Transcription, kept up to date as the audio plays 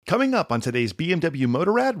Coming up on today's BMW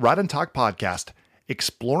Motorrad Ride and Talk podcast,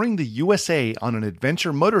 exploring the USA on an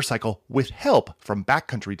adventure motorcycle with help from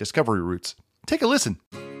Backcountry Discovery Routes. Take a listen.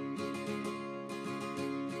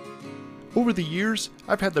 Over the years,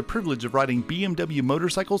 I've had the privilege of riding BMW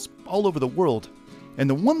motorcycles all over the world. And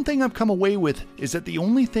the one thing I've come away with is that the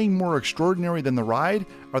only thing more extraordinary than the ride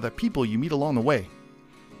are the people you meet along the way.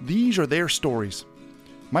 These are their stories.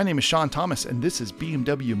 My name is Sean Thomas, and this is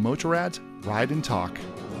BMW Motorrad's Ride and Talk.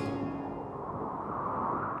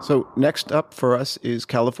 So next up for us is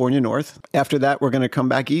California North. After that, we're going to come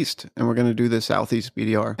back east, and we're going to do the Southeast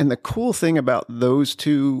BDR. And the cool thing about those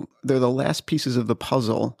two, they're the last pieces of the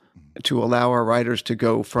puzzle to allow our riders to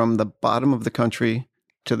go from the bottom of the country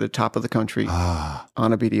to the top of the country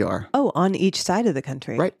on a BDR. Oh, on each side of the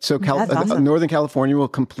country. Right. So awesome. Northern California will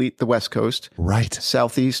complete the West Coast. Right.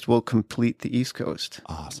 Southeast will complete the East Coast.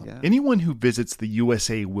 Awesome. Yeah. Anyone who visits the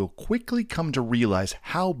USA will quickly come to realize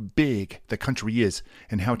how big the country is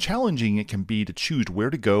and how challenging it can be to choose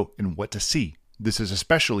where to go and what to see. This is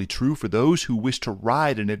especially true for those who wish to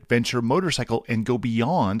ride an adventure motorcycle and go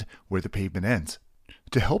beyond where the pavement ends.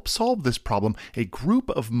 To help solve this problem, a group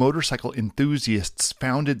of motorcycle enthusiasts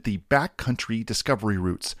founded the Backcountry Discovery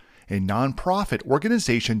Routes, a nonprofit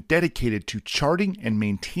organization dedicated to charting and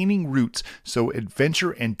maintaining routes so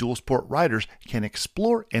adventure and dual sport riders can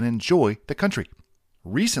explore and enjoy the country.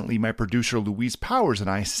 Recently, my producer Louise Powers and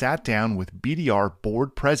I sat down with BDR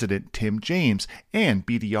board president Tim James and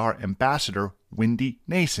BDR ambassador Wendy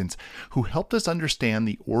Naessens, who helped us understand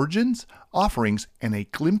the origins, offerings, and a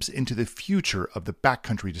glimpse into the future of the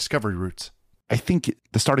Backcountry Discovery Routes. I think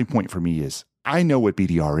the starting point for me is I know what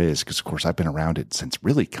BDR is because, of course, I've been around it since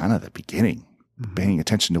really kind of the beginning, paying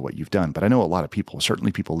attention to what you've done. But I know a lot of people,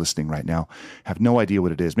 certainly people listening right now, have no idea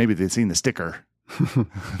what it is. Maybe they've seen the sticker.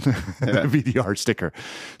 The BDR sticker.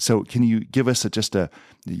 So can you give us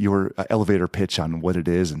your elevator pitch on what it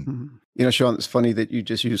is? And You know, Sean, it's funny that you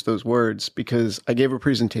just used those words because I gave a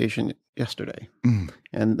presentation yesterday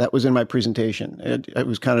and that was in my presentation. It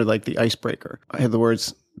was kind of like the icebreaker. I had the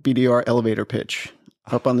words BDR elevator pitch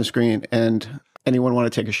up on the screen and anyone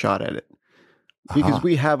want to take a shot at it because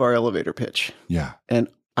we have our elevator pitch. Yeah. And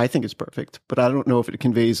I think it's perfect, but I don't know if it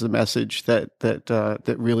conveys the message that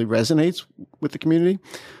really resonates with the community.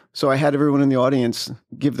 So I had everyone in the audience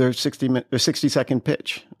give their 60-second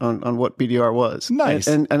pitch on what BDR was. Nice.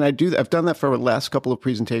 And I do that. I've done that for the last couple of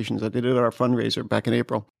presentations. I did it at our fundraiser back in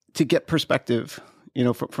April to get perspective, you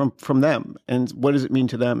know, from them and what does it mean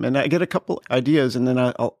to them. And I get a couple ideas and then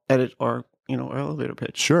I'll edit our elevator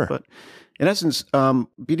pitch. Sure. But in essence,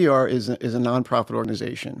 BDR is a nonprofit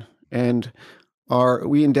organization and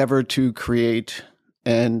we endeavor to create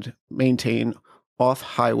and maintain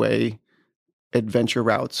off-highway adventure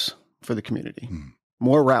routes for the community.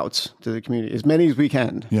 More routes to the community, as many as we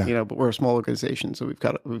can. Yeah. But we're a small organization, so we've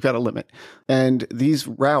got a limit. And these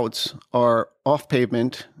routes are off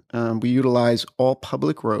pavement. We utilize all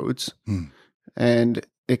public roads, and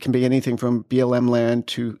it can be anything from BLM land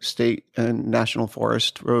to state and national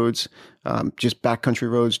forest roads, just backcountry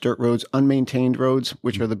roads, dirt roads, unmaintained roads,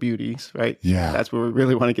 which are the beauties, right? Yeah. That's what we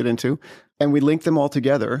really want to get into. And we link them all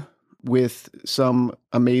together with some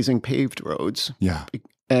amazing paved roads. Yeah.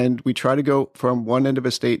 And we try to go from one end of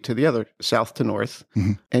a state to the other, south to north,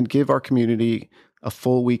 and give our community a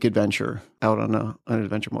full week adventure out on an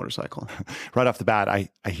adventure motorcycle. Right off the bat, I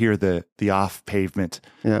hear the off pavement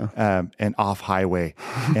and off highway.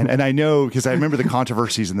 And I know because I remember the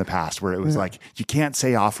controversies in the past where it was like, you can't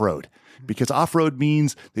say off road because off road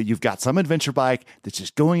means that you've got some adventure bike that's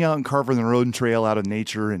just going out and carving the road and trail out of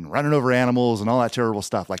nature and running over animals and all that terrible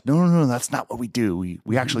stuff. Like, no, that's not what we do.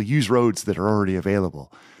 We actually use roads that are already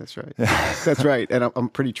available. That's right. That's right. And I'm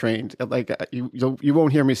pretty trained. Like you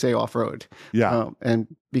won't hear me say off road. Yeah. And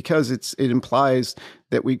because it implies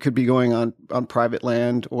that we could be going on private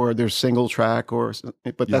land or there's single track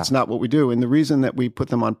but that's not what we do. And the reason that we put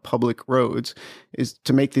them on public roads is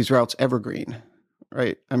to make these routes evergreen,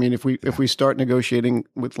 right? I mean, if we start negotiating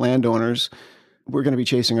with landowners, we're going to be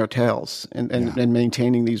chasing our tails and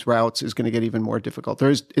maintaining these routes is going to get even more difficult.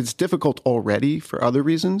 It's difficult already for other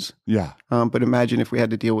reasons. Yeah. But imagine if we had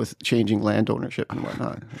to deal with changing land ownership and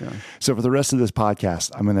whatnot. Yeah. So for the rest of this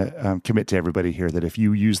podcast, I'm going to commit to everybody here that if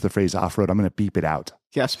you use the phrase off-road, I'm going to beep it out.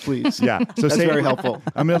 Yes, please. Yeah. So that's very helpful.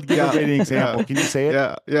 I'm going to give everybody an example. Can you say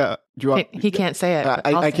it? Yeah. Do you want, He can't say it.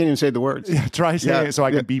 I can't even say the words. Yeah, try saying it so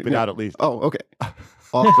I can beep it out at least. Oh, okay.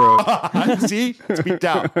 Off-road. See? It's beeped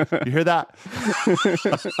out. You hear that?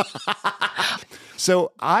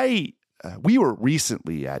 So we were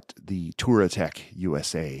recently at the Touratech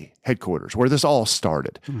USA headquarters where this all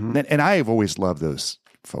started. And I have always loved those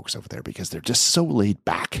folks over there because they're just so laid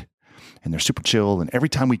back and they're super chill. And every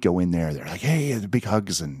time we go in there, they're like, hey, the big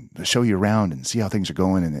hugs and they'll show you around and see how things are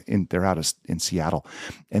going. And they're out in Seattle.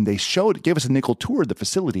 And they gave us a nickel tour of the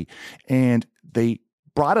facility. And they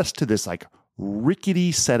brought us to this like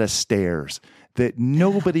rickety set of stairs that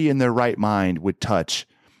nobody in their right mind would touch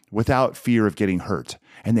without fear of getting hurt.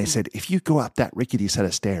 And they said, if you go up that rickety set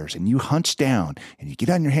of stairs and you hunch down and you get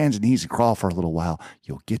on your hands and knees and crawl for a little while,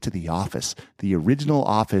 you'll get to the office, the original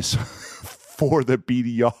office for the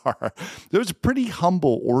BDR. Those pretty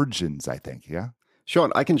humble origins, I think. Yeah.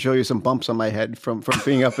 Sean, I can show you some bumps on my head from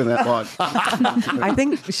being up in that lodge. I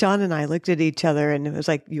think Sean and I looked at each other and it was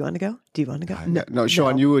like, you want to go? Do you want to go? No,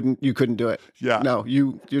 Sean, you couldn't do it. Yeah. No,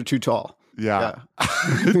 you're too tall. Yeah.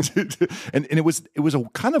 and it was a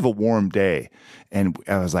kind of a warm day. And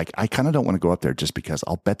I was like, I kind of don't want to go up there just because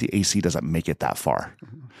I'll bet the AC doesn't make it that far.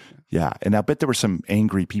 Yeah. And I bet there were some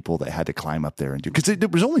angry people that had to climb up there and do, because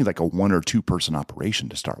it was only like a 1 or 2 person operation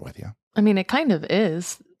to start with. Yeah. I mean, it kind of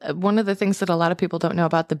is. One of the things that a lot of people don't know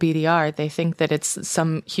about the BDR, they think that it's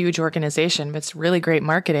some huge organization, but it's really great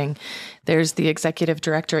marketing. There's the executive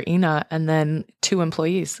director, Ina, and then 2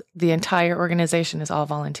 employees. The entire organization is all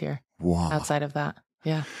volunteer. Wow. Outside of that.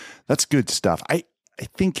 Yeah. That's good stuff. I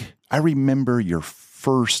think I remember your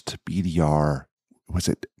first BDR. Was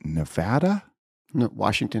it Nevada? No,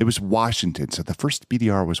 Washington. It was Washington. So the first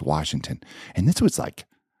BDR was Washington. And this was like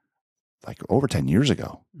over 10 years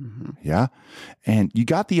ago. Mm-hmm. Yeah. And you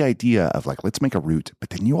got the idea of like, let's make a route, but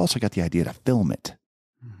then you also got the idea to film it.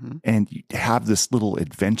 Mm-hmm. And you have this little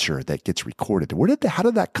adventure that gets recorded. How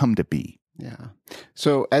did that come to be? Yeah.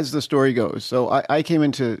 So as the story goes, so I came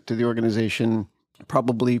into the organization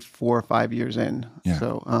probably 4 or 5 years in. Yeah.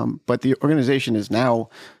 So, but the organization is now,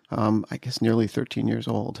 I guess, nearly 13 years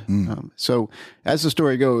old. So as the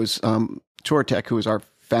story goes, TourTech, who is our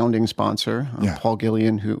founding sponsor, Paul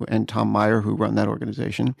Gillian, and Tom Meyer, who run that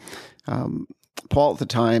organization. Paul at the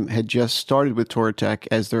time had just started with TourTech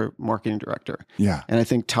as their marketing director. Yeah. And I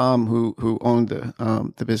think Tom, who owned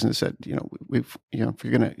the business, said, if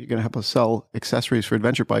you're gonna help us sell accessories for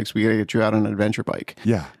adventure bikes, we gotta get you out on an adventure bike.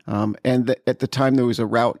 Yeah. And at the time there was a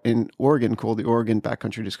route in Oregon called the Oregon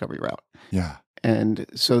Backcountry Discovery Route. Yeah. And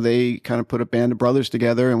so they kind of put a band of brothers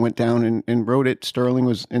together and went down and wrote it. Sterling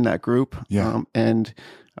was in that group. Yeah. And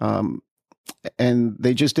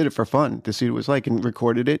they just did it for fun to see what it was like and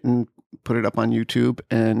recorded it and put it up on YouTube.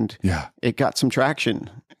 And it got some traction.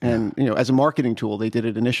 And, as a marketing tool, they did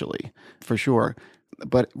it initially for sure.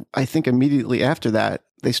 But I think immediately after that,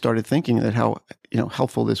 they started thinking that how,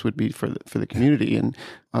 helpful this would be for the community. And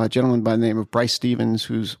a gentleman by the name of Bryce Stevens,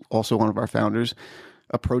 who's also one of our founders,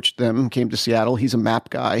 approached them, came to Seattle. He's a map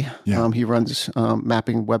guy. Yeah. He runs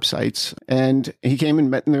mapping websites. And he came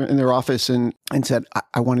and met in their office and said,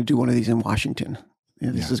 I want to do one of these in Washington.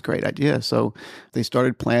 This is a great idea. So they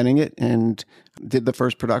started planning it and did the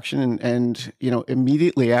first production. And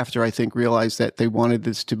immediately after, I think, realized that they wanted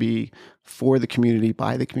this to be for the community,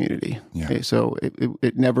 by the community. Yeah. Okay, so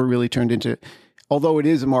it never really turned into... Although it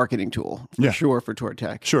is a marketing tool, for sure, for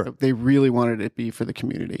TourTech. Sure. They really wanted it to be for the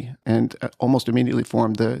community and almost immediately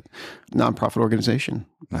formed the nonprofit organization,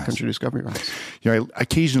 Backcountry Discovery Routes. I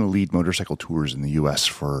occasionally lead motorcycle tours in the U.S.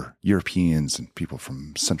 for Europeans and people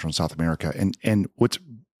from Central and South America. And what's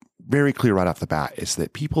very clear right off the bat is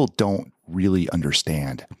that people don't really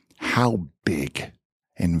understand how big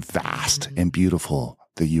and vast and beautiful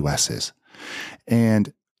the U.S. is.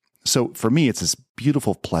 And so for me, it's this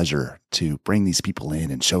beautiful pleasure to bring these people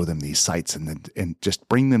in and show them these sites and just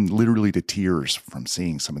bring them literally to tears from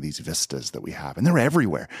seeing some of these vistas that we have. And they're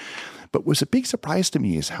everywhere. But what's a big surprise to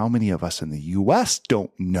me is how many of us in the U.S.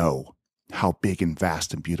 don't know how big and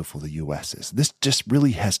vast and beautiful the U.S. is. This just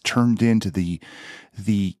really has turned into the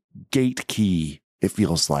gate key, it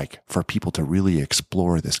feels like, for people to really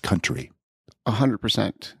explore this country.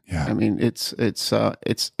 100%. Yeah. I mean, it's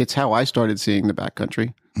how I started seeing the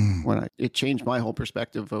backcountry. When it changed my whole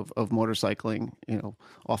perspective of motorcycling,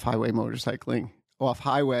 off-highway motorcycling. No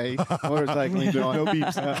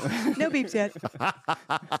beeps. No beeps yet.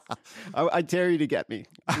 I dare you to get me.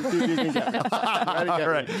 All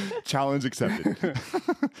right. Challenge accepted.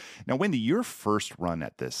 Now, Wendy, your first run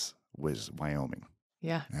at this was Wyoming.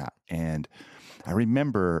 Yeah. And I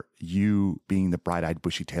remember you being the bright-eyed,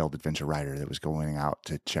 bushy-tailed adventure rider that was going out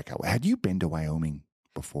to check out. Had you been to Wyoming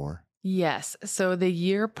before? Yes. So the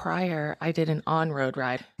year prior, I did an on-road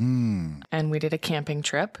ride and we did a camping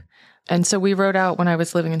trip. And so we rode out when I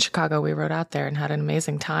was living in Chicago. We rode out there and had an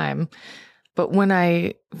amazing time. But when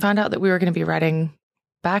I found out that we were going to be riding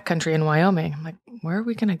backcountry in Wyoming, I'm like, where are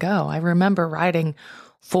we going to go? I remember riding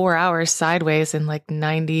 4 hours sideways in like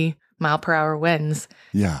 90 mile-per-hour winds.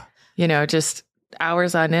 Yeah. Just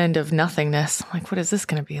hours on end of nothingness. I'm like, what is this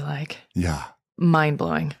going to be like? Yeah.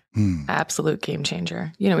 Mind-blowing. Absolute game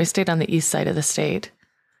changer. We stayed on the east side of the state.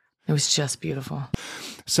 It was just beautiful.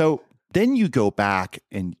 So then you go back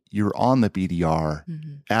and you're on the BDR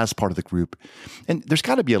as part of the group. And there's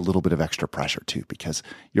got to be a little bit of extra pressure too, because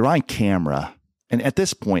you're on camera. And at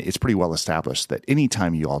this point, it's pretty well established that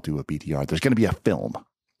anytime you all do a BDR, there's going to be a film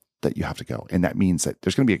that you have to go. And that means that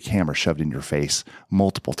there's going to be a camera shoved in your face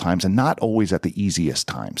multiple times, and not always at the easiest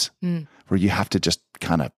times, where you have to just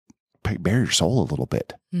kind of bare your soul a little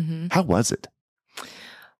bit. How was it?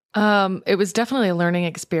 It was definitely a learning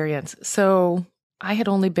experience. So I had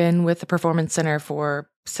only been with the Performance Center for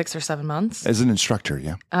 6 or 7 months. As an instructor,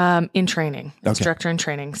 yeah? In training, instructor in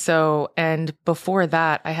training. So, and before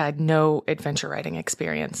that, I had no adventure riding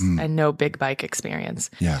experience and no big bike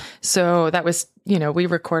experience. Yeah. So that was, we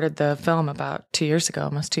recorded the film about 2 years ago,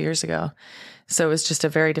 almost 2 years ago. So it was just a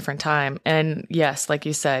very different time. And yes, like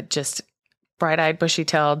you said, just bright-eyed,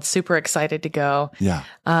 bushy-tailed, super excited to go. Yeah.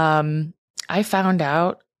 I found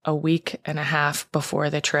out a week and a half before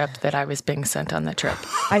the trip that I was being sent on the trip.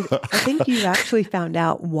 I think you actually found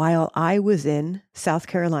out while I was in South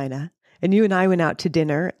Carolina, and you and I went out to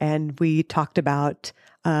dinner and we talked about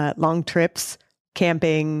long trips,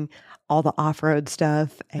 camping, all the off-road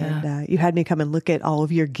stuff. And you had me come and look at all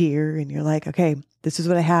of your gear, and you're like, okay, this is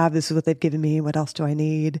what I have. This is what they've given me. What else do I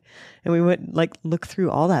need? And we went look through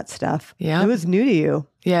all that stuff. Yeah. It was new to you.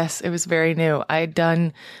 Yes, it was very new. I had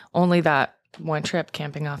done only that one trip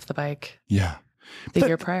camping off the bike. Yeah. The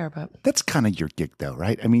year prior, but that's kind of your gig though,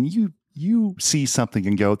 right? I mean, you see something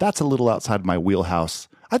and go, that's a little outside my wheelhouse.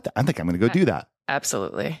 I think I'm going to go do that.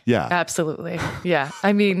 Absolutely. Yeah. Absolutely. Yeah.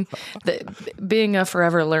 I mean, being a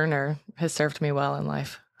forever learner has served me well in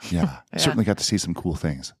life. Yeah. Certainly got to see some cool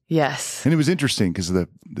things. Yes. And it was interesting because the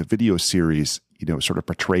video series, sort of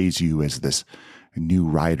portrays you as this new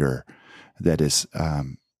rider that is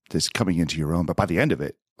coming into your own. But by the end of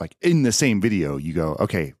it, like in the same video, you go,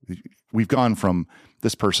 okay, we've gone from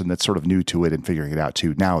this person that's sort of new to it and figuring it out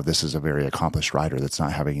to now this is a very accomplished rider that's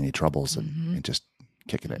not having any troubles and just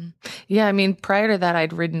kicking it. Yeah. I mean, prior to that,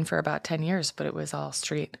 I'd ridden for about 10 years, but it was all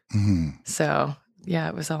street. So yeah,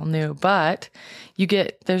 it was all new. But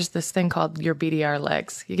there's this thing called your BDR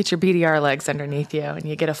legs. You get your BDR legs underneath you and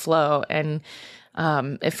you get a flow. And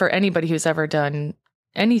if for anybody who's ever done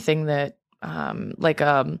anything that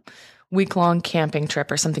week-long camping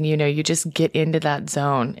trip or something, you just get into that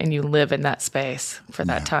zone and you live in that space for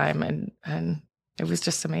that time. And it was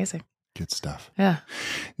just amazing. Good stuff. Yeah.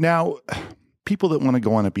 Now, people that want to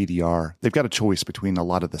go on a BDR, they've got a choice between a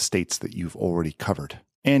lot of the states that you've already covered.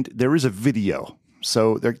 And there is a video.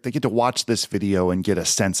 So they get to watch this video and get a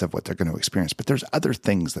sense of what they're going to experience. But there's other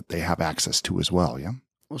things that they have access to as well, yeah?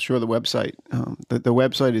 Well, sure. The website. The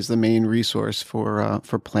website is the main resource for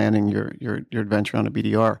planning your adventure on a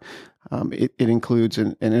BDR. It includes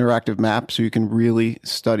an interactive map, so you can really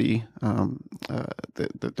study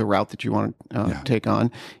the route that you want to take on.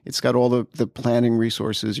 It's got all the planning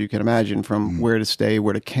resources you can imagine, from where to stay,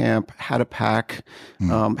 where to camp, how to pack,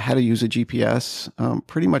 how to use a GPS.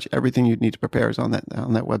 Pretty much everything you'd need to prepare is on that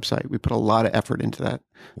website. We put a lot of effort into that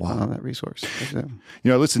that resource.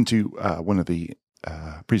 I listened to one of the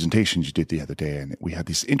presentations you did the other day, and we had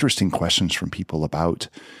these interesting questions from people about,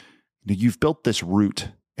 you've built this route,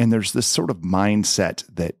 and there's this sort of mindset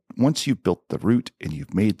that once you've built the route and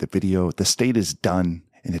you've made the video, the state is done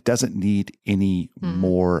and it doesn't need any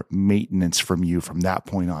more maintenance from you from that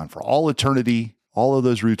point on. For all eternity, all of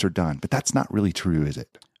those routes are done. But that's not really true, is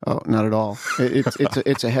it? Oh, not at all.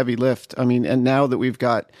 It's a heavy lift. I mean, and now that we've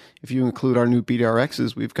got, if you include our new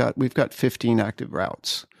BDRXs, we've got 15 active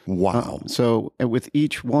routes. Wow. So with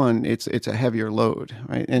each one, it's a heavier load,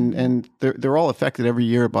 right? And they're all affected every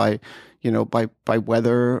year by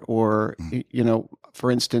weather, or, for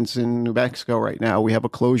instance, in New Mexico right now, we have a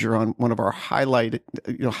closure on one of our highlights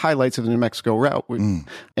of the New Mexico route.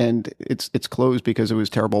 And it's closed because it was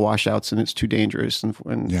terrible washouts and it's too dangerous. And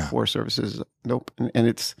Forest Services, nope. And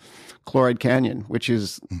it's Chloride Canyon, which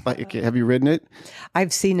is like, have you ridden it?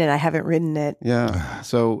 I've seen it. I haven't ridden it. Yeah.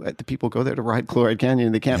 So the people go there to ride Chloride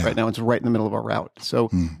Canyon. They can't right now. It's right in the middle of our route. So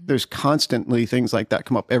there's constantly things like that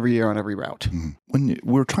come up every year on every route. When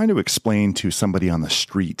we're trying to explain to somebody on the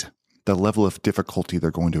street the level of difficulty they're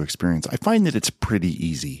going to experience, I find that it's pretty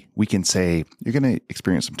easy. We can say, you're going to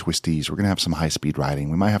experience some twisties. We're going to have some high-speed riding.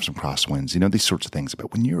 We might have some crosswinds, these sorts of things.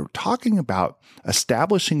 But when you're talking about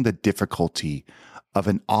establishing the difficulty of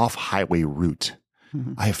an off-highway route,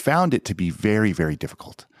 I have found it to be very, very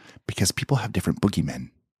difficult because people have different boogeymen.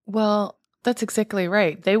 Well, That's exactly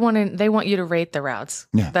right. They want you to rate the routes.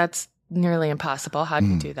 Yeah. That's nearly impossible. How do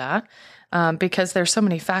you do that? Because there's so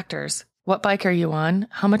many factors. What bike are you on?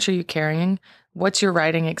 How much are you carrying? What's your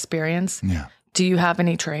riding experience? Yeah. Do you have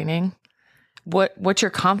any training? What's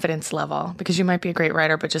your confidence level? Because you might be a great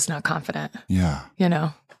rider, but just not confident. Yeah. You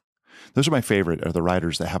know? Those are my favorite, are the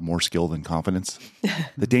riders that have more skill than confidence.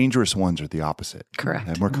 The dangerous ones are the opposite. Correct.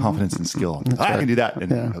 They have more confidence than skill. I can do that.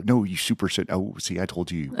 And no, you super should. Oh, see, I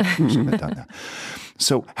told you shouldn't have done that.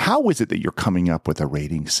 So how is it that you're coming up with a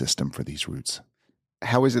rating system for these routes?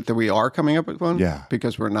 How is it that we are coming up with one? Yeah.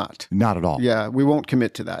 Because we're not. Not at all. Yeah, we won't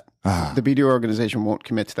commit to that. The BDR organization won't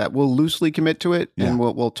commit to that. We'll loosely commit to it, and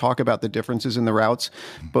we'll talk about the differences in the routes.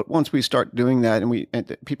 But once we start doing that,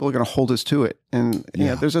 and people are going to hold us to it, and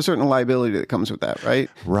there's a certain liability that comes with that, right?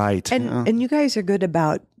 Right. And you guys are good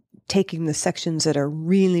about taking the sections that are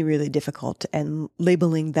really, really difficult and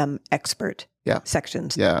labeling them expert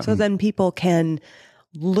sections. Yeah. So then people can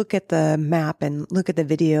look at the map and look at the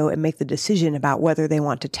video and make the decision about whether they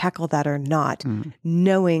want to tackle that or not,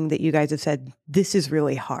 knowing that you guys have said, this is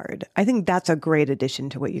really hard. I think that's a great addition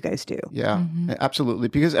to what you guys do. Yeah, absolutely.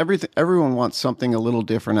 Because everyone wants something a little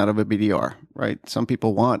different out of a BDR, right? Some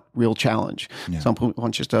people want real challenge. Yeah. Some people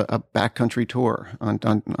want just a backcountry tour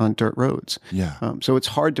on dirt roads. Yeah. So it's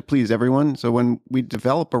hard to please everyone. So when we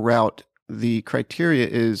develop a route, the criteria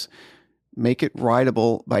is make it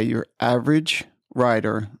rideable by your average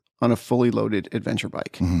rider on a fully loaded adventure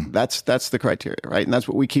bike. That's the criteria, right? And that's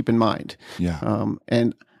what we keep in mind. Yeah.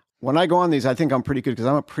 And when I go on these, I think I'm pretty good because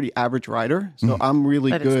I'm a pretty average rider. So I'm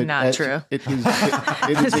really that good. Is not true. It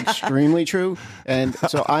is extremely true. And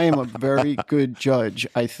so I am a very good judge,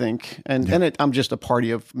 I think. And I'm just a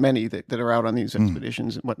party of many that are out on these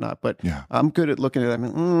expeditions and whatnot. But I'm good at looking at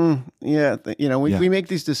them. We make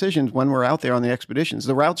these decisions when we're out there on the expeditions.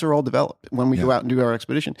 The routes are all developed when we go out and do our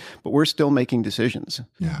expedition, but we're still making decisions.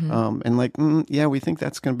 Yeah. We think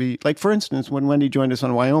that's going to be, like, for instance, when Wendy joined us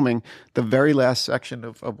on Wyoming, the very last section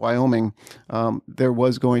of Wyoming, there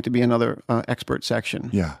was going to be another expert section.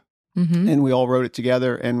 Yeah. And we all wrote it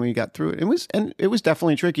together and we got through it. It was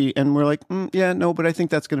definitely tricky. And we're like, but I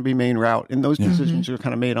think that's going to be main route. And those decisions are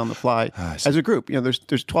kind of made on the fly as a group.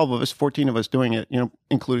 There's 12 of us, 14 of us doing it,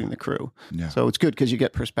 including the crew. Yeah. So it's good because you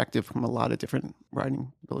get perspective from a lot of different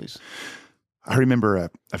riding abilities. I remember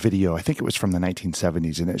a video, I think it was from the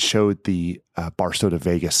 1970s, and it showed the Barstow to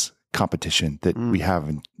Vegas competition that we have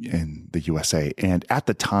in the USA. And at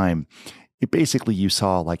the time, it basically, you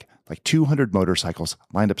saw like 200 motorcycles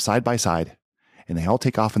lined up side by side, and they all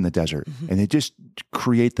take off in the desert, and they just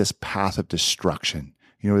create this path of destruction.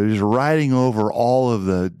 They're just riding over all of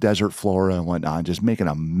the desert flora and whatnot, just making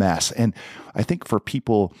a mess. And I think for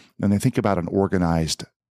people, when they think about an organized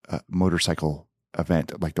motorcycle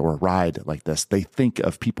event or a ride like this, they think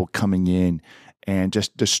of people coming in and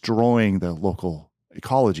just destroying the local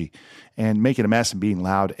ecology and making a mess and being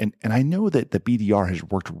loud. And I know that the BDR has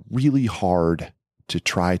worked really hard to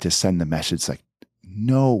try to send the message like,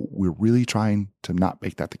 no, we're really trying to not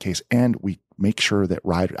make that the case. And we make sure that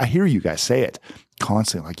I hear you guys say it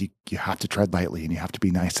constantly, like you have to tread lightly and you have to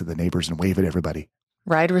be nice to the neighbors and wave at everybody.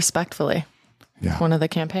 Ride respectfully. Yeah. One of the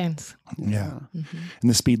campaigns. Yeah. And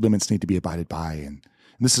the speed limits need to be abided by. And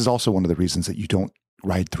this is also one of the reasons that you don't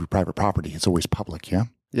ride through private property. It's always public. Yeah.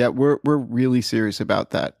 Yeah, we're really serious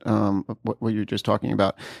about that, what you're just talking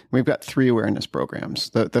about. We've got 3 awareness programs.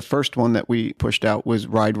 The first one that we pushed out was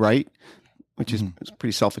Ride Right, which is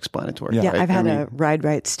pretty self-explanatory. Yeah, right? I've had a Ride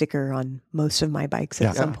Right sticker on most of my bikes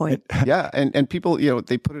at some point. And people,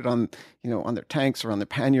 they put it on, on their tanks or on their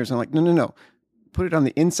panniers. And I'm like, no. Put it on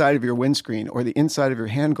the inside of your windscreen or the inside of your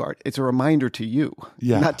handguard. It's a reminder to you,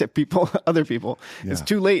 not to other people. Yeah. It's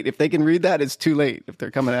too late. If they can read that, it's too late if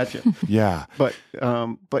they're coming at you. Yeah. But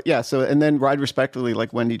so, and then ride respectfully,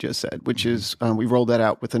 like Wendy just said, which is, we rolled that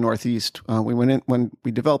out with the Northeast. We went in, when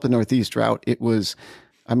we developed the Northeast route, it was,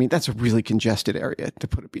 that's a really congested area to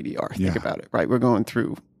put a BDR. Think about it, right? We're going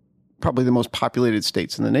through probably the most populated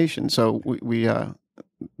states in the nation. So we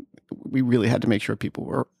really had to make sure people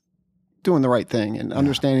were doing the right thing and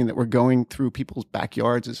understanding that we're going through people's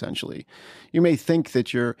backyards, essentially. You may think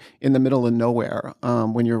that you're in the middle of nowhere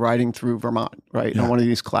when you're riding through Vermont, right? On one of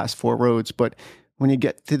these class 4 roads. But when you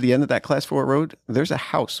get to the end of that class 4 road, there's a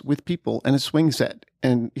house with people and a swing set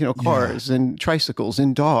and, cars and tricycles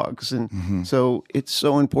and dogs. And so it's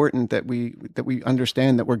so important that we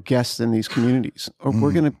understand that we're guests in these communities, or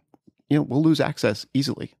we're going to, we'll lose access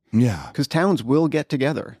easily. Yeah. Because towns will get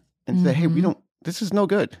together and say, hey, this is no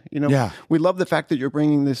good. We love the fact that you're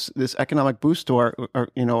bringing this economic boost to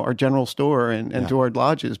our general store and to our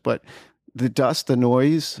lodges, but the dust, the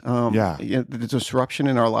noise, the disruption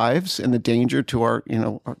in our lives and the danger to our,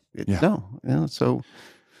 so.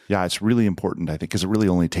 Yeah, it's really important, I think, because it really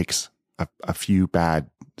only takes a few bad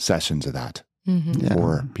sessions of that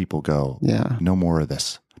before people go, no more of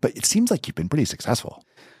this. But it seems like you've been pretty successful.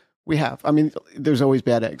 We have. I mean, there's always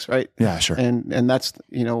bad eggs, right? Yeah, sure. And that's,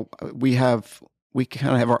 we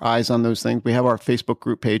kind of have our eyes on those things. We have our Facebook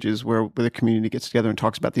group pages where the community gets together and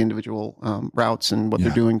talks about the individual routes and what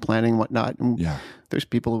they're doing, planning, whatnot. And there's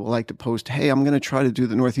people who like to post, hey, I'm going to try to do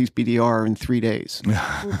the Northeast BDR in 3 days. It's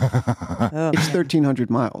 1,300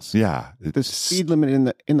 miles. Yeah. The speed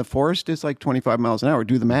limit in the forest is like 25 miles an hour.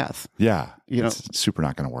 Do the math. Yeah. It's super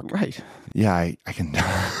not going to work. Right. Yeah, I can.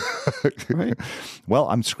 Right. Well,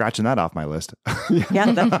 I'm scratching that off my list.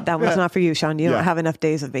 That was not for you, Sean. You don't have enough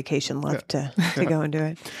days of vacation left to go and do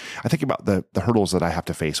it. I think about the hurdles that I have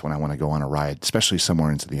to face when I want to go on a ride, especially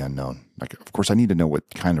somewhere into the unknown. Like, of course, I need to know what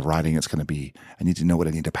kind of riding it's going to be. I need to know what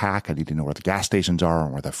I need to pack. I need to know where the gas stations are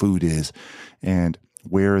and where the food is and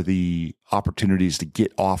where the opportunities to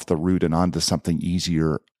get off the route and onto something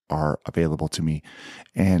easier are available to me.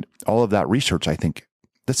 And all of that research, I think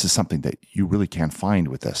this is something that you really can't find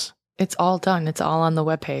with this. It's all done. It's all on the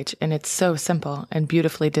webpage, and it's so simple and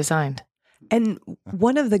beautifully designed. And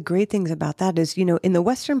one of the great things about that is, in the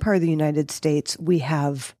western part of the United States, we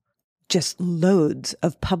have just loads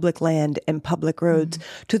of public land and public roads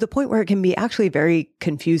to the point where it can be actually very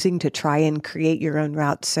confusing to try and create your own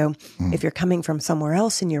routes. So if you're coming from somewhere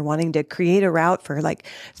else and you're wanting to create a route for like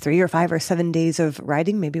 3 or 5 or 7 days of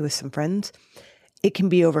riding, maybe with some friends, it can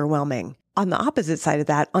be overwhelming. On the opposite side of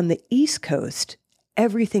that, on the East Coast,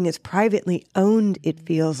 everything is privately owned, it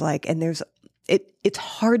feels like, and it's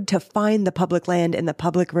hard to find the public land and the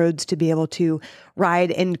public roads to be able to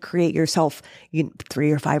ride and create yourself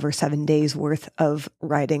 3 or 5 or 7 days worth of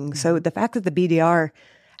riding. So the fact that the BDR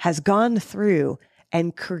has gone through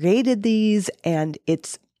and created these, and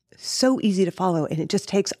it's so easy to follow, and it just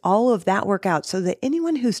takes all of that work out so that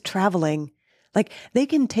anyone who's traveling, like, they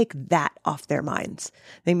can take that off their minds.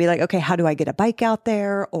 They can be like, okay, how do I get a bike out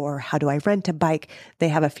there? Or how do I rent a bike? They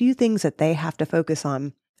have a few things that they have to focus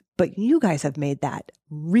on. But you guys have made that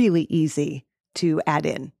really easy to add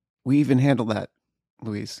in. We even handle that,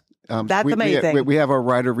 Louise. That's amazing. We have our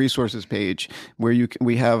rider resources page where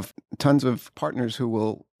we have tons of partners who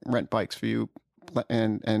will rent bikes for you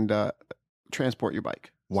and transport your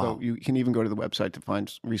bike. Wow. So you can even go to the website to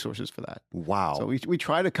find resources for that. Wow. So we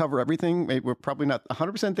try to cover everything. We're probably not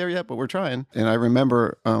 100% there yet, but we're trying. And I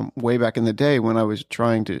remember way back in the day when I was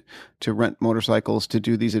trying to rent motorcycles to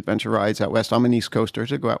do these adventure rides out west. I'm an East Coaster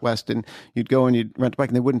to go out west, and you'd go and you'd rent a bike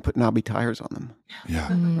and they wouldn't put knobby tires on them. Yeah.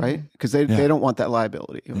 Right? Because they don't want that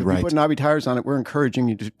liability. If you put knobby tires on it, we're encouraging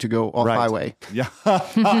you to go off highway. Yeah.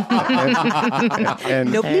 and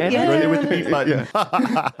Nope. Ready with the beat button.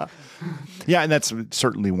 Yeah, and that's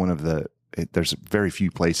certainly one of there's very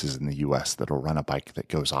few places in the U.S. that'll run a bike that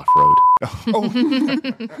goes off-road.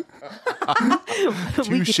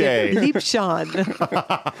 Touche. Leap Sean.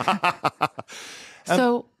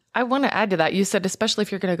 So I want to add to that. You said, especially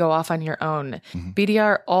if you're going to go off on your own,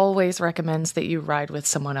 BDR always recommends that you ride with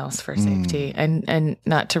someone else for safety and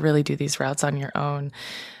not to really do these routes on your own.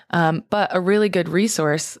 But a really good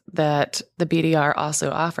resource that the BDR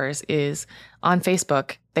also offers is on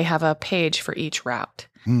Facebook. They have a page for each route.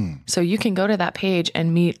 So you can go to that page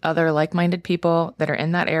and meet other like-minded people that are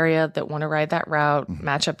in that area that want to ride that route,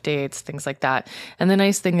 match up dates, things like that. And the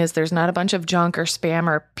nice thing is there's not a bunch of junk or spam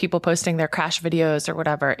or people posting their crash videos or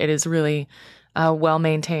whatever. It is really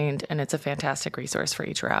well-maintained, and it's a fantastic resource for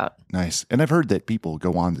each route. Nice. And I've heard that people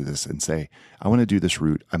go on to this and say, I want to do this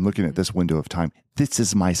route. I'm looking at this window of time. This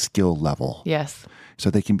is my skill level. Yes.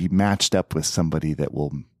 So they can be matched up with somebody that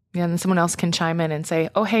will... Yeah, and then someone else can chime in and say,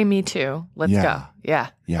 "Oh, hey, me too. Let's go." Yeah.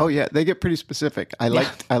 Oh, yeah. They get pretty specific. I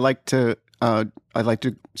like to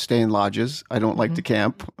stay in lodges. I don't like to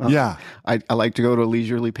camp. I like to go to a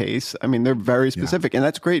leisurely pace. I mean, they're very specific, and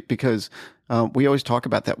that's great because we always talk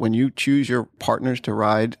about that. When you choose your partners to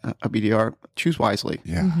ride a BDR, choose wisely.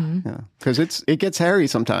 Because it gets hairy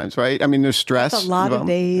sometimes, right? I mean, there's stress. It's a lot of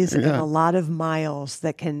days and a lot of miles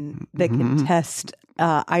that can test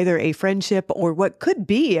either a friendship or what could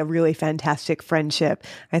be a really fantastic friendship.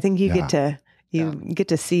 I think you get to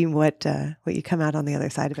see what you come out on the other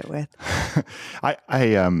side of it with.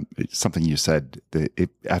 Something you said,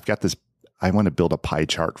 I've got this, I want to build a pie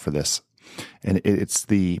chart for this. And it's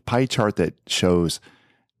the pie chart that shows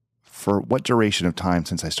for what duration of time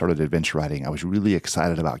since I started adventure riding, I was really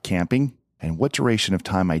excited about camping, and what duration of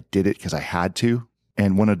time I did it because I had to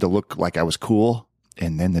and wanted to look like I was cool.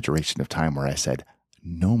 And then the duration of time where I said,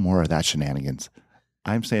 no more of that shenanigans.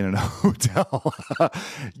 I'm staying in a hotel.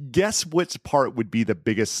 Guess which part would be the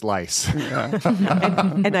biggest slice?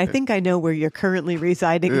 and I think I know where you're currently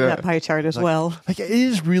residing in that pie chart as well. Like, it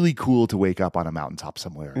is really cool to wake up on a mountaintop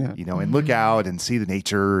somewhere, and look out and see the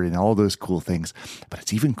nature and all those cool things. But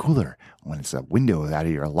it's even cooler when it's a window out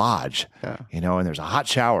of your lodge, and there's a hot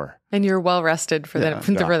shower. And you're well rested for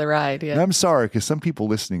the ride. Yeah. And I'm sorry, because some people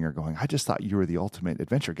listening are going, I just thought you were the ultimate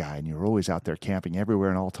adventure guy and you were always out there camping everywhere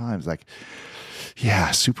and all times. Like,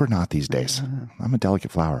 yeah, super not these days. I'm a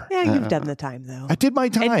delicate flower. Yeah, you've done the time, though. I did my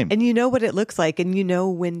time. And you know what it looks like, and you know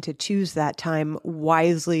when to choose that time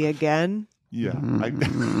wisely again. Yeah.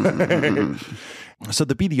 So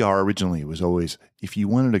the BDR originally was always, if you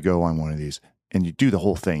wanted to go on one of these, and you do the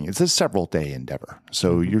whole thing, it's a several day endeavor.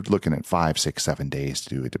 So you're looking at 5, 6, 7 days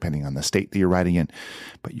to do it, depending on the state that you're riding in.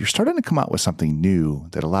 But you're starting to come out with something new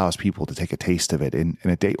that allows people to take a taste of it in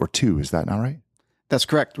a day or two. Is that not right? That's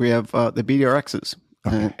correct. We have the BDRXs,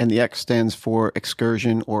 and the X stands for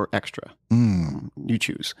excursion or extra. You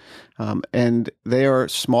choose. And they are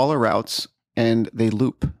smaller routes, and they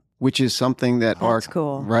loop, which is something that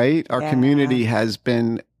cool. Right? Our community has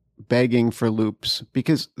been begging for loops,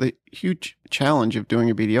 because the huge challenge of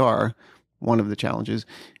doing a BDR, one of the challenges,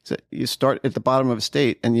 is that you start at the bottom of a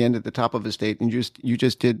state and you end at the top of a state, and you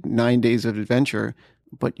just did 9 days of adventure,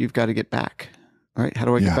 but you've got to get back. All right, how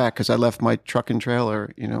do I get back? Because I left my truck and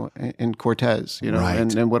trailer, in Cortez,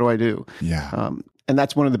 right. and what do I do? Yeah. And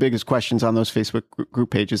that's one of the biggest questions on those Facebook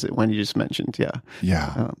group pages that Wendy just mentioned.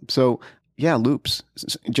 Loops,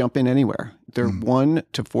 jump in anywhere. They're 1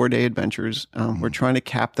 to 4 day adventures. We're trying to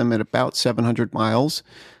cap them at about 700 miles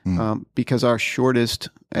because our shortest,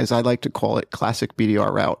 as I like to call it, classic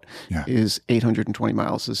BDR route is 820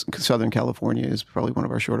 miles. Southern California is probably one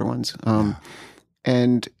of our shorter ones.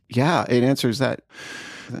 And it answers that.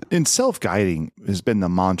 And self-guiding has been the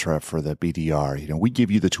mantra for the BDR. We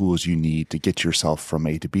give you the tools you need to get yourself from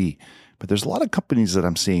A to B. But there's a lot of companies that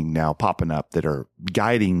I'm seeing now popping up that are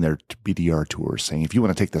guiding their BDR tours, saying, if you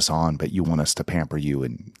want to take this on, but you want us to pamper you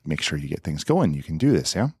and make sure you get things going, you can do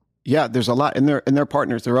this, yeah? Yeah, there's a lot, and they're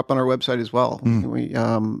partners. They're up on our website as well.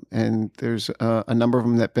 And there's a number of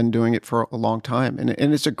them that've been doing it for a long time, and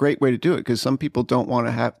it's a great way to do it, because some people don't want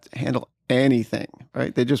to have to handle anything,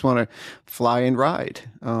 right? They just want to fly and ride,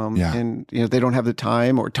 and they don't have the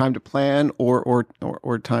time to plan or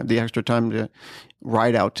time, the extra time to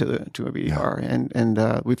ride out to a BDR,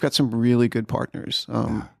 and we've got some really good partners.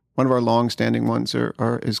 One of our long-standing ones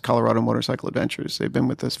is Colorado Motorcycle Adventures. They've been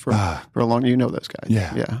with us for a long. You know those guys,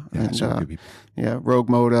 and Rogue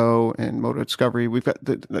Moto and Moto Discovery. We've got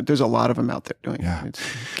there's a lot of them out there doing it.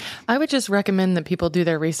 I would just recommend that people do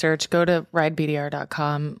their research. Go to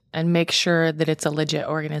ridebdr.com and make sure that it's a legit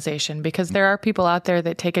organization, because there are people out there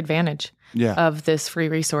that take advantage of this free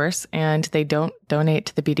resource, and they don't donate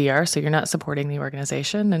to the BDR, so you're not supporting the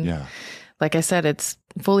organization. And like I said, it's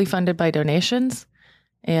fully funded by donations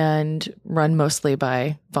and run mostly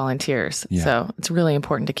by volunteers. So it's really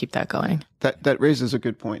important to keep that going. That raises a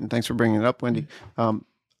good point, and thanks for bringing it up, Wendy.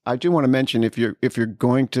 I do want to mention, if you're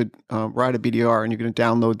going to ride a BDR and you're going to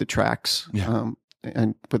download the tracks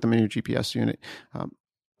and put them in your GPS unit,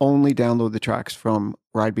 only download the tracks from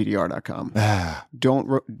ridebdr.com.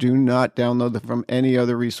 Do not download them from any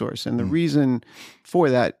other resource. And the reason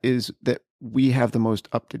for that is that we have the most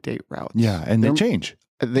up-to-date routes. Yeah, and they change.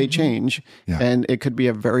 They change, and it could be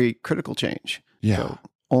a very critical change. Yeah. So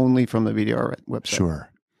only from the BDR website.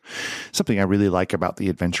 Sure. Something I really like about the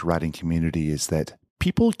adventure riding community is that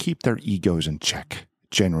people keep their egos in check,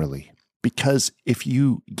 generally. Because if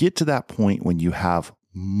you get to that point when you have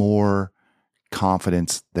more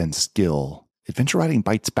confidence than skill, adventure riding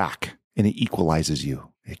bites back and it equalizes you.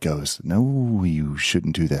 It goes, no, you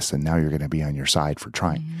shouldn't do this. And now you're going to be on your side for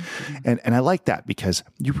trying. And I like that, because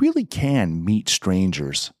you really can meet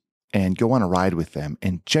strangers and go on a ride with them.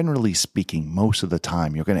 And generally speaking, most of the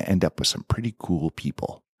time, you're going to end up with some pretty cool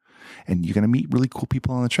people. And you're going to meet really cool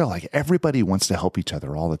people on the trail. Like, everybody wants to help each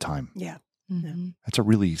other all the time. Yeah. That's a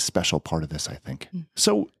really special part of this, I think.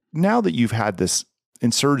 So now that you've had this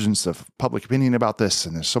insurgence of public opinion about this,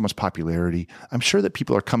 and there's so much popularity, I'm sure that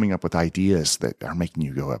people are coming up with ideas that are making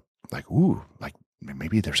you go up like, ooh, like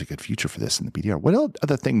maybe there's a good future for this in the BDR. What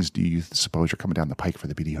other things do you suppose are coming down the pike for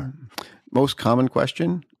the BDR? Most common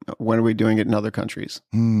question, when are we doing it in other countries?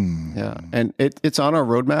 Yeah. And it's on our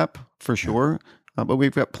roadmap for sure. But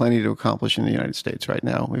we've got plenty to accomplish in the United States right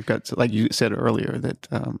now. We've got, like you said earlier,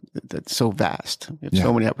 that's so vast. We have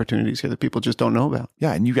so many opportunities here that people just don't know about.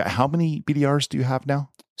 Yeah, and you got, how many BDRs do you have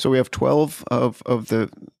now? So we have 12 of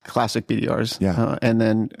the classic BDRs, and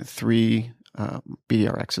then 3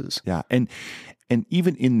 BDRXs. Yeah, and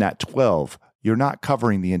even in that 12, you're not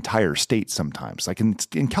covering the entire state sometimes. Like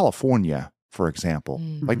in California, for example,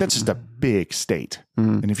 like that's just a big state.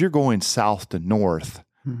 And if you're going south to north,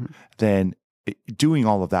 then doing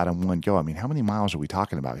all of that in one go, I mean, how many miles are we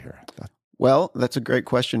talking about here? Well, that's a great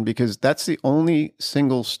question because that's the only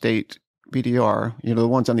single state BDR. The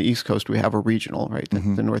ones on the East Coast we have are regional, right?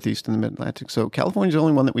 The Northeast and the Mid-Atlantic. So California's the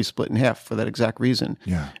only one that we split in half for that exact reason.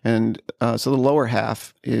 Yeah. And so the lower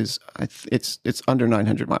half is, it's under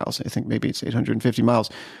 900 miles. I think maybe it's 850 miles.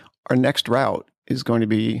 Our next route is going to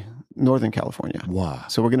be Northern California. Wow.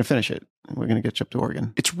 So we're going to finish it. We're going to get you up to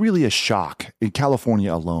Oregon. It's really a shock in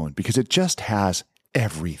California alone because it just has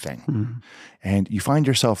everything. And you find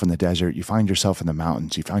yourself in the desert, you find yourself in the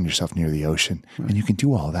mountains, you find yourself near the ocean, and you can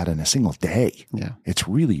do all that in a single day. Yeah. It's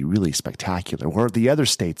really, really spectacular. Where the other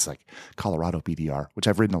states like Colorado BDR, which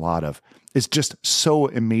I've ridden a lot of, is just so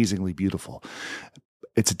amazingly beautiful.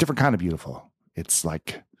 It's a different kind of beautiful. It's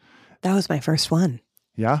like... That was my first one.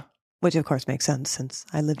 Yeah? Which of course makes sense since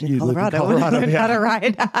I lived in You lived Colorado. in Colorado, and yeah. how to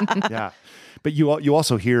ride. Yeah. But you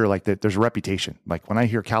also hear like that there's a reputation. Like when I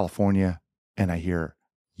hear California and I hear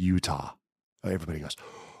Utah, everybody goes,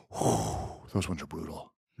 those ones are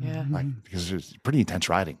brutal. Yeah. Like, because it's pretty intense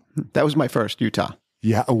riding. That was my first, Utah.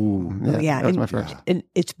 Yeah. Ooh. Yeah. That was my first. And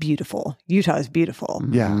it's beautiful. Utah is beautiful.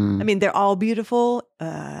 Yeah. I mean, they're all beautiful.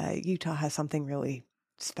 Utah has something really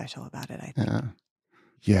special about it, I think. Yeah.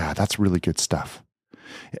 Yeah, that's really good stuff.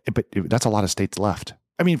 But that's a lot of states left.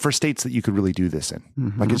 I mean, for states that you could really do this in.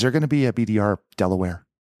 Like, is there going to be a BDR Delaware?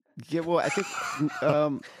 Yeah, well, I think,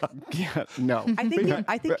 no.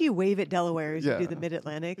 I think you wave at Delaware as you do the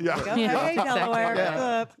Mid-Atlantic. Yeah. Like, Yeah, hey, Delaware,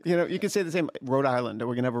 exactly. what's up? You can say the same, Rhode Island, we're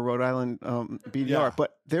going to have a Rhode Island BDR, Yeah.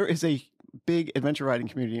 but there is a big adventure riding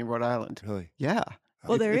community in Rhode Island. Really? Yeah.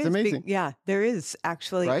 Well, there it's is. amazing. There is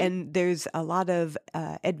actually. Right? And there's a lot of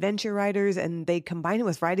adventure riders, and they combine it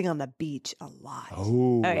with riding on the beach a lot.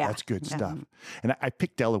 Oh, yeah. that's good Yeah. stuff. And I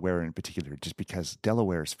picked Delaware in particular just because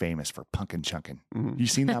Delaware is famous for pumpkin chunking. You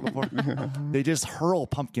seen that before? They just hurl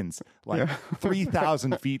pumpkins like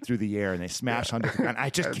 3,000 feet through the air and they smash under the ground. I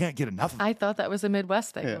just can't get enough of it. I thought that was a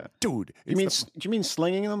Midwest thing. Yeah. Dude. Do you mean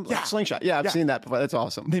slinging them? Yeah. Like slingshot. Yeah, I've Yeah. seen that before. That's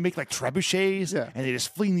awesome. They make like trebuchets Yeah. and they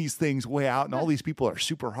just fling these things way out, and all these people are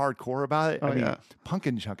super hardcore about it. Oh, I mean, yeah.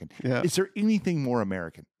 pumpkin chunking. Yeah. Is there anything more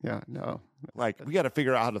American? Yeah, no. Like, we got to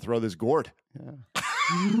figure out how to throw this gourd. Yeah.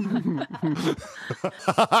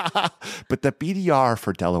 But the BDR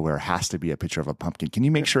for Delaware has to be a picture of a pumpkin. Can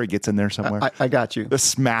you make sure it gets in there somewhere? I got you. The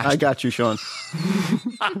smash. I got you, Sean.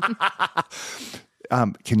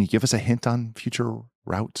 Can you give us a hint on future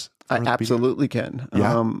routes? I for the BDR? absolutely can.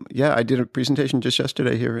 Yeah? I did a presentation just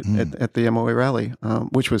yesterday here at the MOA rally,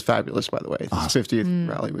 which was fabulous, by the way. The 50th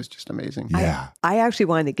rally was just amazing. Yeah. I actually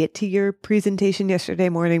wanted to get to your presentation yesterday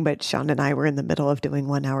morning, but Sean and I were in the middle of doing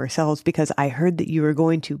one ourselves because I heard that you were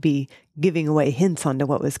going to be giving away hints onto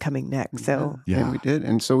what was coming next. So Yeah. And we did.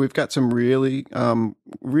 And so we've got some really,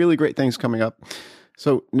 really great things coming up.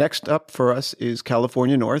 So next up for us is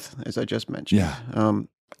California North, as I just mentioned. Yeah.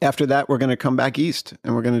 After that, we're going to come back east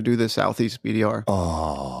and we're going to do the Southeast BDR.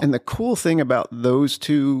 Oh. And the cool thing about those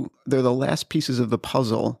two, they're the last pieces of the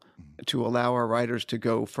puzzle to allow our riders to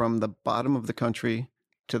go from the bottom of the country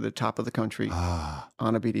to the top of the country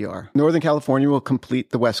on a BDR. Northern California will complete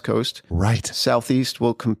the West Coast. Right. Southeast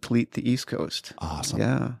will complete the East Coast. Awesome.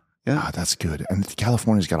 Yeah. Yeah. Ah, that's good. And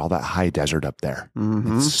California's got all that high desert up there.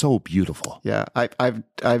 It's so beautiful. Yeah,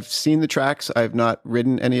 I've seen the tracks. I've not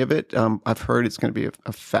ridden any of it. I've heard it's going to be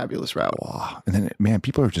a fabulous route. Wow. And then, man,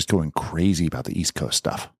 people are just going crazy about the East Coast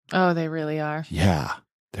stuff. Oh, they really are. Yeah.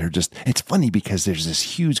 It's funny because there's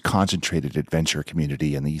this huge concentrated adventure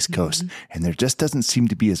community on the East Coast, and there just doesn't seem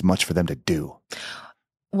to be as much for them to do.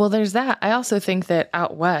 Well, there's that. I also think that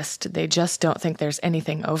out west, they just don't think there's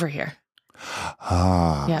anything over here.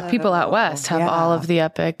 Yeah, people out west have all of the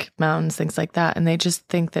epic mountains, things like that, and they just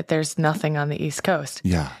think that there's nothing on the East Coast.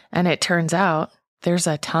 Yeah. And it turns out there's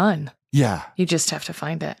a ton. Yeah. You just have to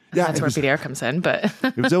find it. Yeah, That's where BDR comes in. But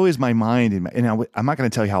It was always my mind, and I'm not going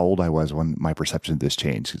to tell you how old I was when my perception of this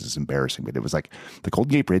changed because it's embarrassing, but it was like the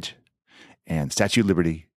Golden Gate Bridge and Statue of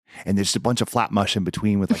Liberty. And there's a bunch of flat mush in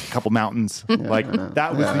between with like a couple mountains. Like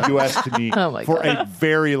that was the U.S. to me for a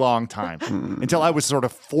very long time until I was sort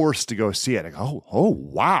of forced to go see it. I go, oh,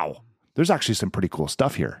 wow. There's actually some pretty cool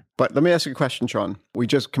stuff here. But let me ask you a question, Sean. We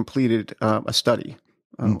just completed a study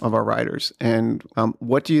of our riders. And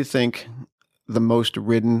what do you think the most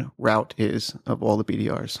ridden route is of all the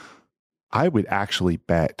BDRs? I would actually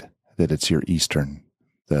bet that it's your eastern.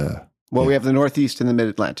 We have the Northeast and the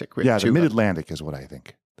Mid-Atlantic. The Mid-Atlantic is what I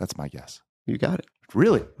think. That's my guess. You got it.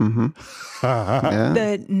 Really? Mm-hmm. Yeah.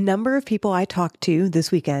 The number of people I talked to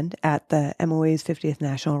this weekend at the MOA's 50th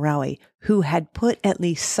National Rally who had put at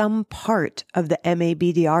least some part of the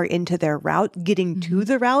MABDR into their route getting to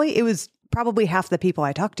the rally, it was probably half the people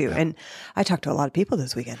I talked to. Yeah. And I talked to a lot of people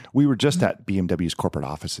this weekend. We were just at BMW's corporate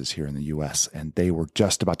offices here in the U.S., and they were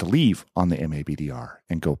just about to leave on the MABDR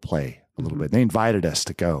and go play a little bit. They invited us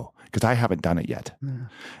to go because I haven't done it yet.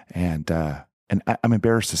 Yeah. And I'm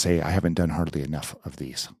embarrassed to say I haven't done hardly enough of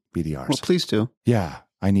these BDRs. Well, please do. Yeah,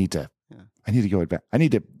 I need to. Yeah. I need to go. I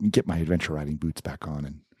need to get my adventure riding boots back on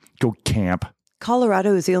and go camp.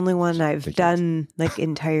 Colorado is the only one I've done like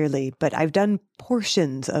entirely, but I've done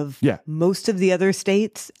portions of most of the other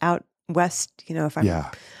states out west. You know, if I'm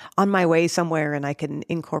on my way somewhere and I can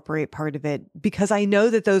incorporate part of it because I know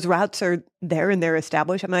that those routes are there and they're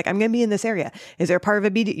established. I'm like, I'm going to be in this area. Is there part of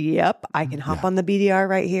a BDR? Yep. I can hop on the BDR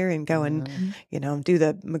right here and go and, do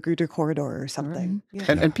the Magruder corridor or something. Right.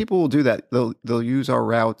 Yeah. And people will do that. They'll use our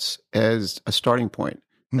routes as a starting point.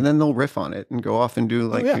 And then they'll riff on it and go off and do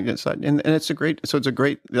and it's a great,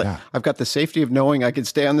 I've got the safety of knowing I could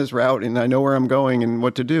stay on this route and I know where I'm going and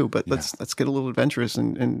what to do, but let's get a little adventurous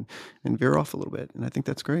and veer off a little bit. And I think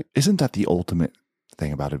that's great. Isn't that the ultimate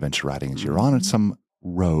thing about adventure riding is you're on some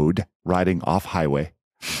road riding off highway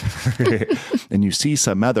and you see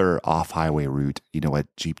some other off highway route, a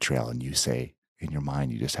Jeep trail, and you say in your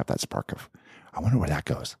mind, you just have that spark of, I wonder where that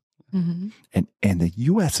goes. Mm-hmm. And the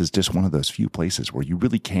U.S. is just one of those few places where you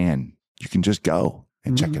can just go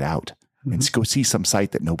and check it out and go see some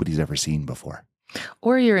site that nobody's ever seen before.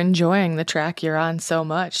 Or you're enjoying the track you're on so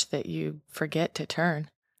much that you forget to turn.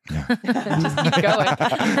 Yeah. Just keep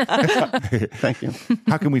going. Thank you.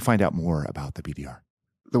 How can we find out more about the BDR?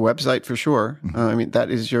 The website for sure. That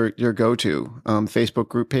is your go-to. Facebook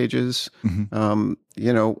group pages.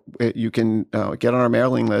 You can get on our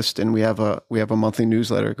mailing list, and we have a monthly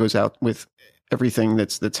newsletter. It goes out with everything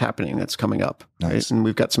that's happening, that's coming up. Nice. Right? And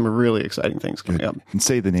we've got some really exciting things coming up. And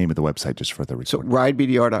say the name of the website just for the recording. So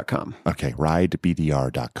ridebdr.com. Okay,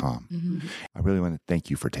 ridebdr.com. Mm-hmm. I really want to thank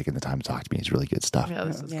you for taking the time to talk to me. It's really good stuff. Yeah,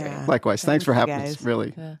 this is great. Likewise. Thanks for having us.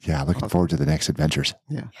 Really. Yeah, looking forward to the next adventures.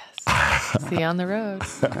 Yeah. Yes. See you on the road.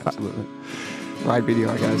 Absolutely. Ride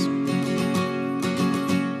BDR, guys.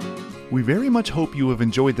 We very much hope you have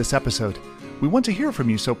enjoyed this episode. We want to hear from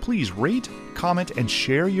you, so please rate, comment, and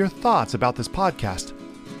share your thoughts about this podcast.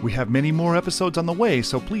 We have many more episodes on the way,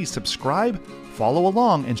 so please subscribe, follow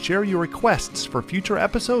along, and share your requests for future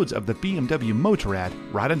episodes of the BMW Motorrad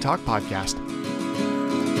Ride and Talk podcast.